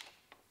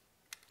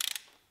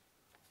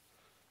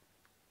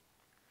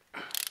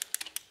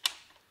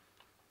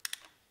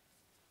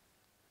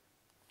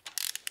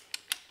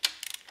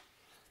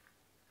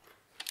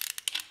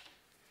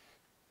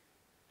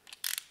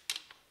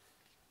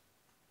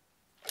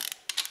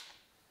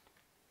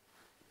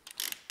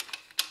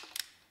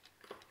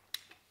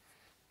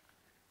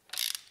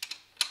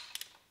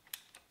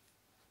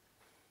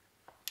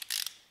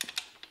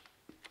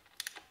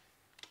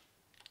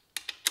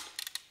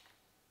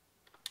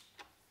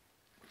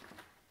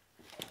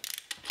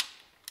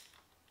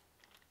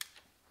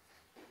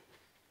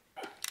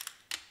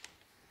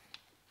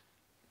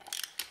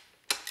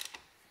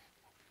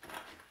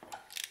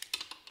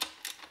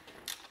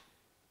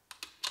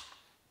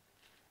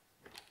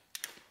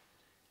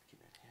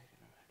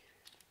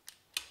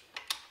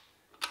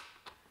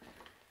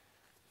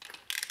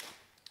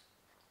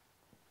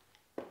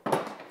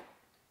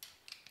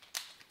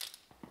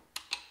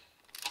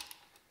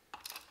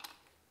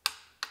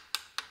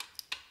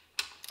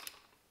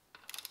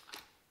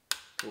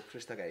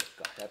 Tupsista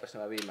keikkaa. Jääpäs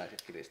nämä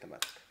viimeiset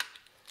kiristämättä.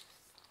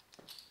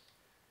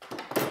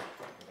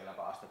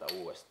 Kokeillaan asteta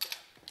uudestaan.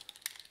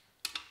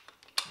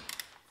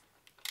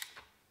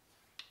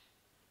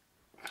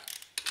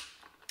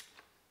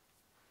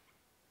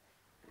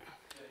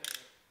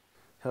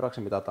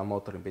 Seuraavaksi mitataan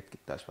moottorin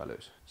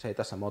pitkittäisvälyys. Se ei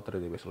tässä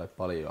moottorityypissä ole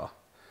paljoa,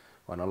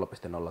 vaan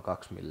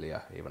 0,02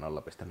 milliä -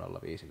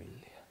 0,05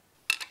 milliä.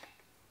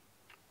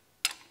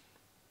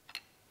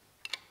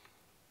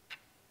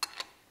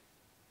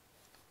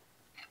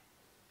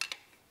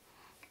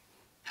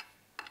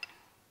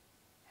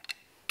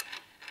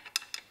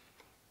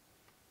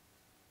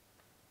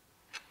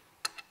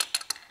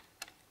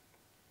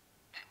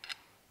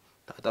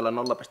 Taitaa olla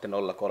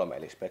 0,03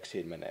 eli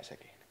speksiin menee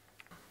sekin.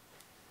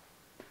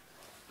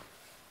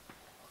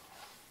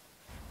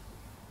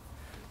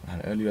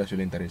 Vähän öljyä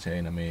sylinterin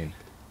seinämiin.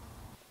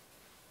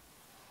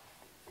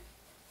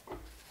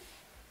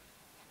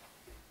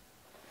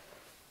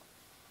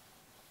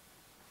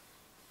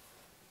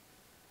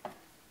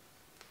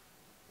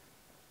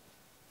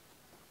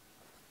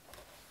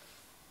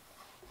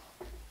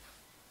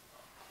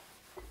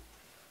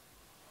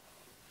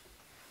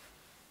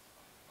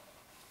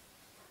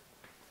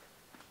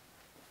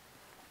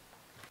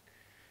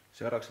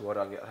 Seuraavaksi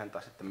voidaankin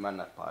asentaa sitten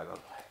männät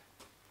paikalleen.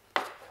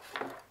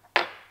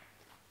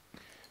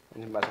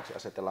 Ensimmäiseksi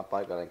asetellaan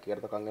paikalleen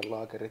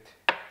kiertokangelaakerit.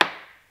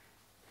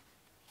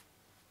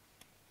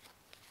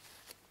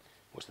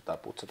 Muistetaan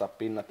putsata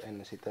pinnat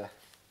ennen sitä.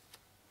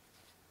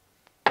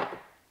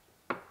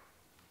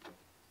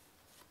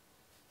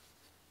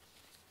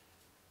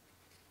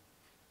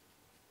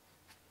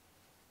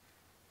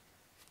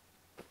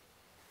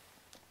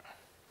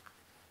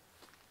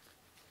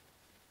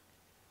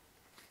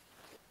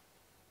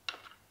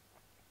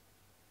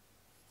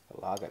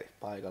 Laakerit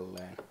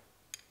paikalleen.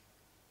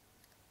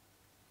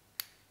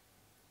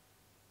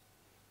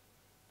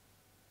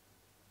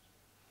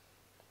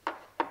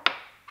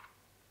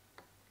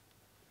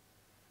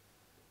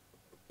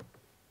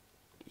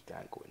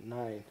 Ikään kuin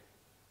näin.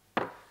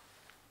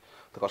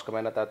 Mutta koska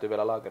meidän täytyy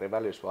vielä laakerin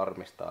välyys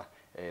varmistaa,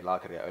 ei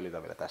laakeria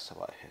öljytä vielä tässä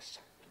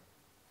vaiheessa.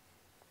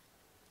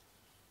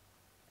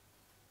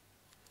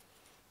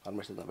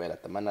 Varmistetaan vielä,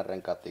 että männän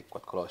renkaat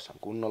tikkuvat koloissaan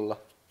kunnolla.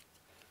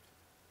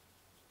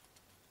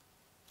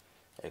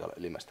 Eikä ole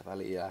ylimmäistä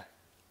väliä.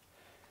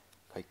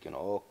 Kaikki on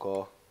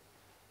ok.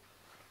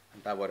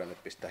 Tää voidaan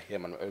nyt pistää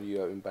hieman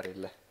öljyä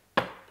ympärille.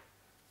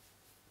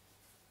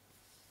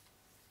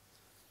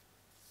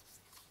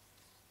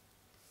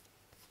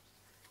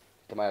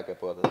 Tämän jälkeen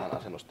pudotetaan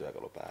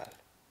asennustyökalu päälle.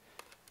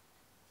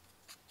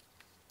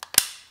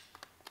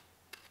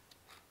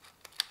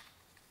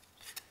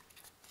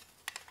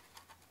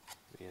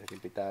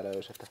 Vieläkin pitää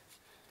löysätä.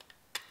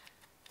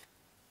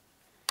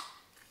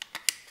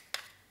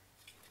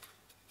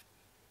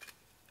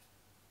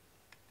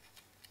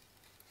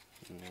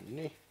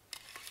 Niin.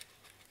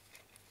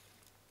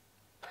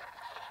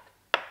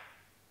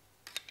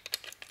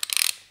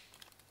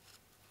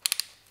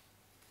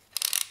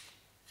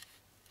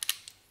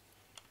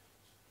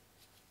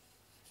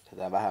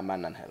 Jätetään vähän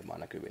männänhelmaa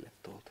näkyville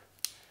tuolta.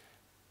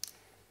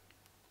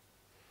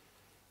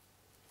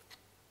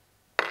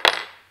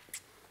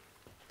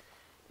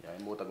 Ja ei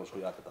muuta kuin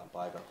sujatetaan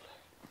paikalle.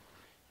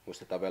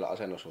 Muistetaan vielä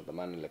asennussuunta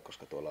männille,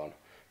 koska tuolla on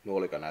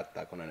nuolika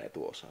näyttää koneen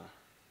etuosaa.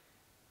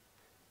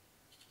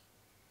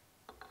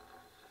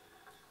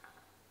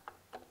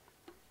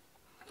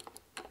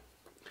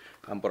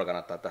 Kampura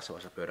kannattaa tässä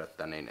vaiheessa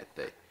pyöräyttää niin,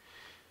 ettei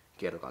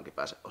kiertokanki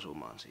pääse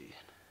osumaan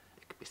siihen.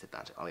 Eli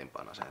pistetään se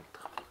alimpaan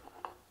asentoon.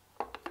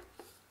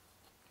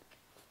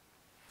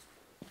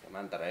 Ja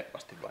mäntä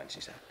reippaasti vain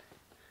sisälle.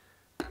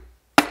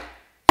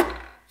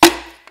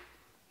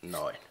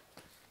 Noin.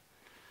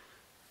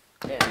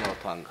 Ei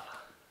ollut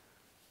hankalaa.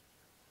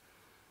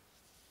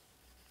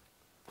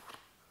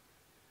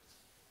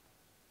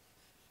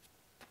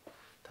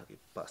 Tääkin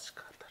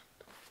paskaa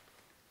tarttuu.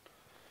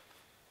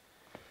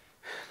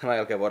 Tämän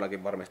jälkeen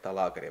voidaankin varmistaa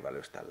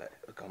laakerivälyys tälle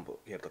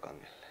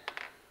kiertokangelle.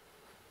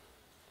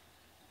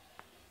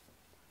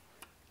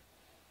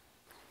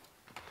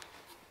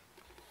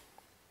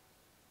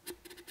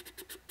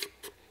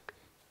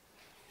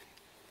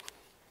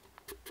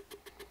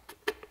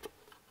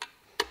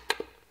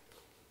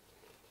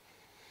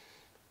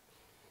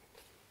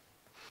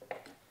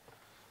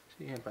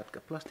 Siihen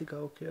pätkä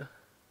plastikaukea.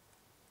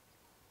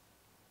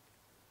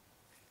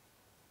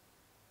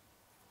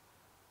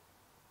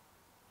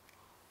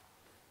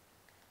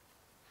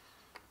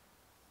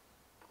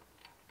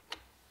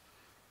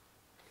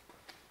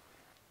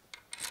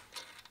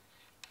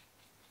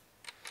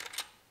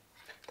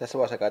 Tässä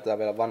vaiheessa käytetään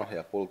vielä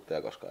vanhoja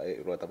pultteja, koska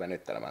ei ruveta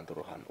venyttelemään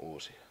turhaan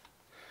uusia.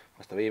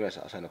 Vasta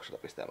viimeisellä asennuksella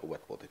pistetään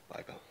uudet pultit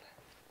paikalleen.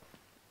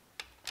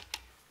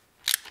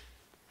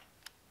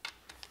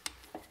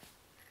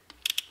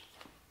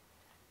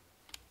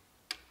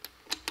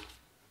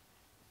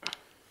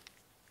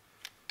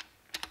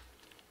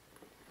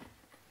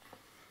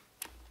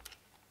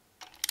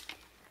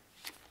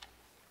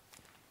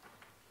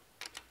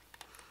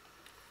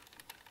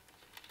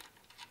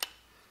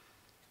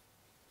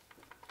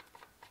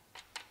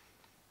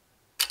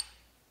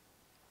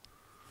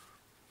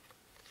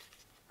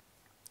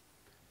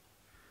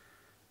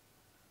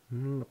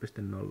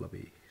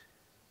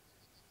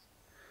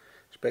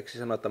 Speksi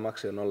sanoo, että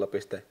maksi on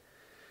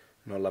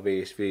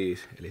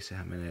 0,055, eli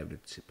sehän menee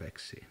nyt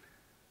speksiin.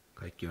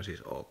 Kaikki on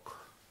siis ok.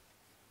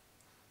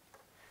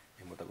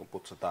 Ei muuta kuin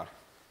putsataan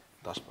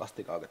taas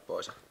plastikauket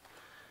pois.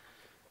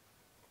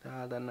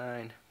 Täältä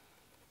näin.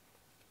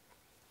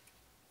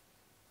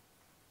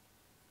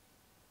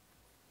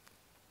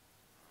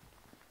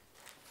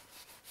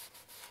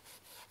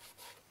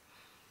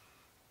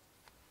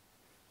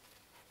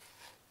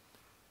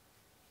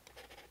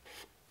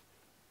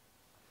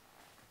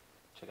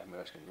 Sekä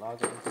myöskin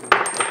laakerin.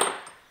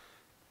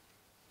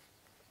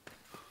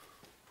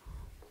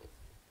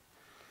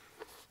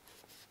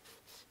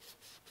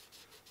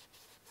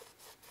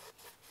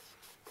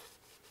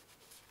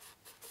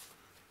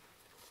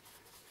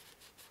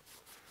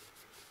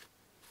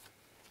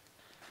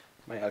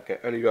 Tämän jälkeen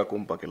öljyä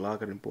kumpakin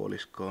laakerin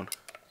puoliskoon.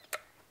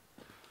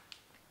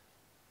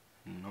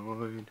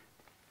 Noin.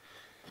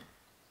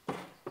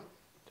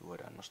 Tuo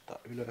voidaan nostaa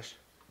ylös.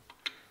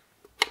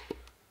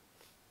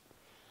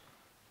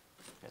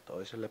 Ja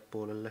toiselle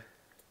puolelle.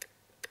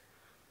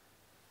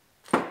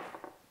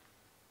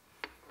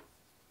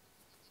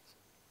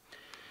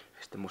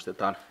 Sitten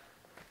muistetaan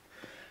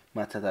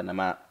mätsätä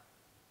nämä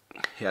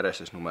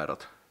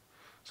järjestysnumerot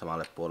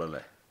samalle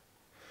puolelle.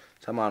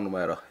 Sama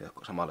numero ja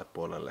samalle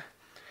puolelle,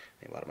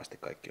 niin varmasti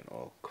kaikki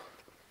on ok.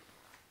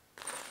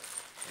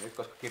 Ja nyt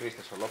koska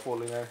kiristys on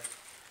lopullinen,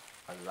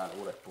 laitetaan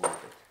uudet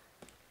pultit.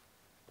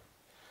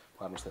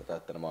 Varmistetaan,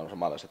 että nämä on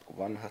samanlaiset kuin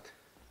vanhat.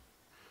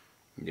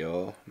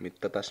 Joo,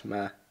 mitta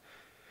täsmää.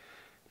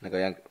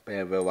 Näköjään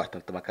BMW on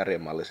vaihtanut tämä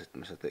kärjenmallisesta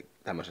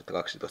tämmöisestä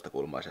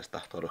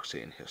 12-kulmaisesta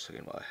torksiin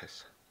jossakin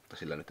vaiheessa. Mutta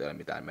sillä nyt ei ole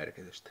mitään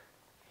merkitystä.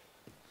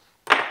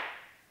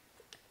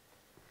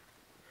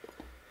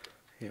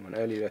 Hieman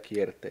öljyä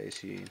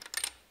kierteisiin.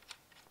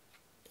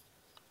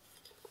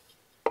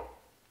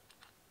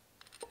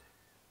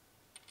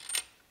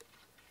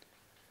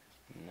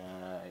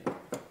 Näin.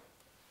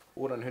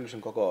 Uuden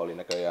hylsyn koko oli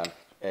näköjään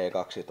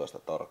E12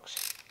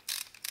 torksi.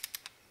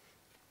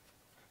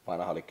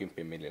 Vanha oli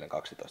 10 millinen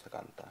 12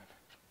 kantainen.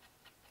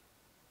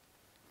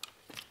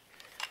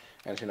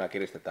 Ensinnä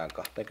kiristetään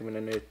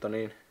 20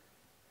 newtoniin.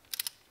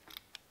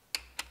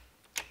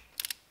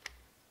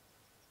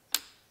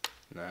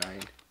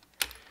 Näin.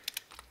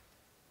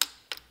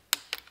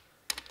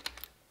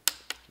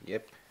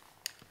 Jep.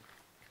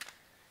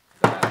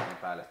 Tämän jälkeen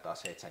päälle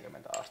taas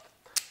 70 astetta.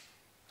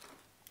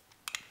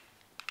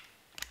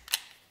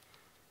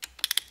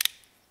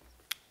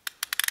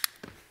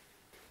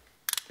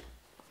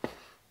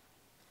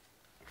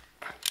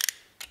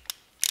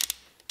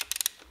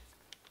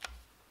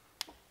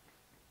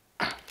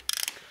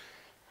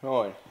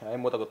 Noin, ja ei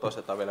muuta kuin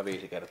toistetaan vielä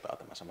 5 kertaa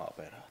tämä sama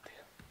operaatio.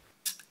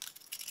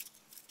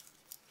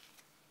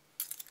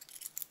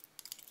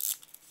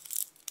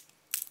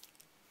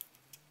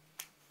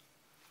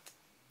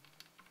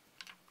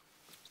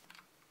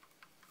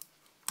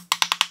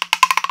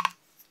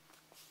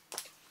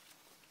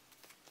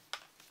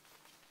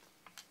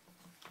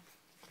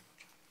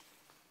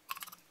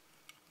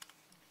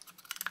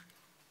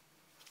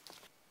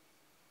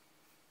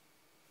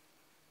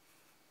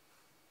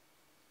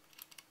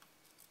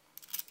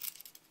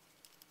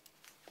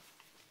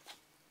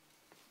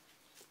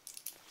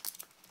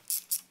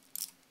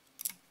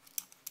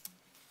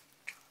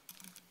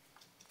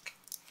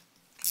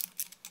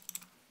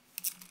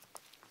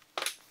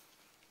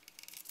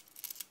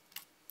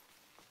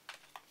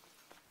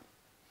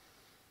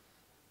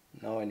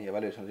 Noin, ja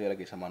välyys on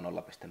sielläkin sama 0,05.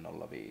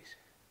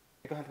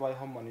 Eiköhän vai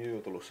homman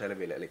juju tullut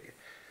selville, eli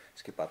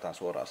skipataan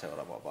suoraan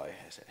seuraavaan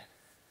vaiheeseen.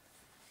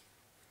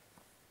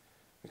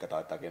 Mikä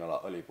taitaakin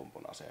olla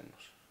öljypumpun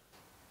asennus.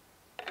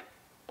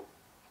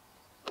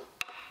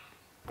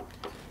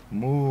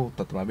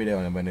 Mutta tämä video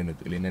on jo mennyt nyt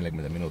yli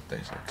 40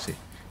 minuutteiseksi.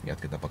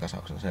 Jatketaanpa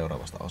kasauksen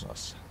seuraavasta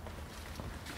osassa.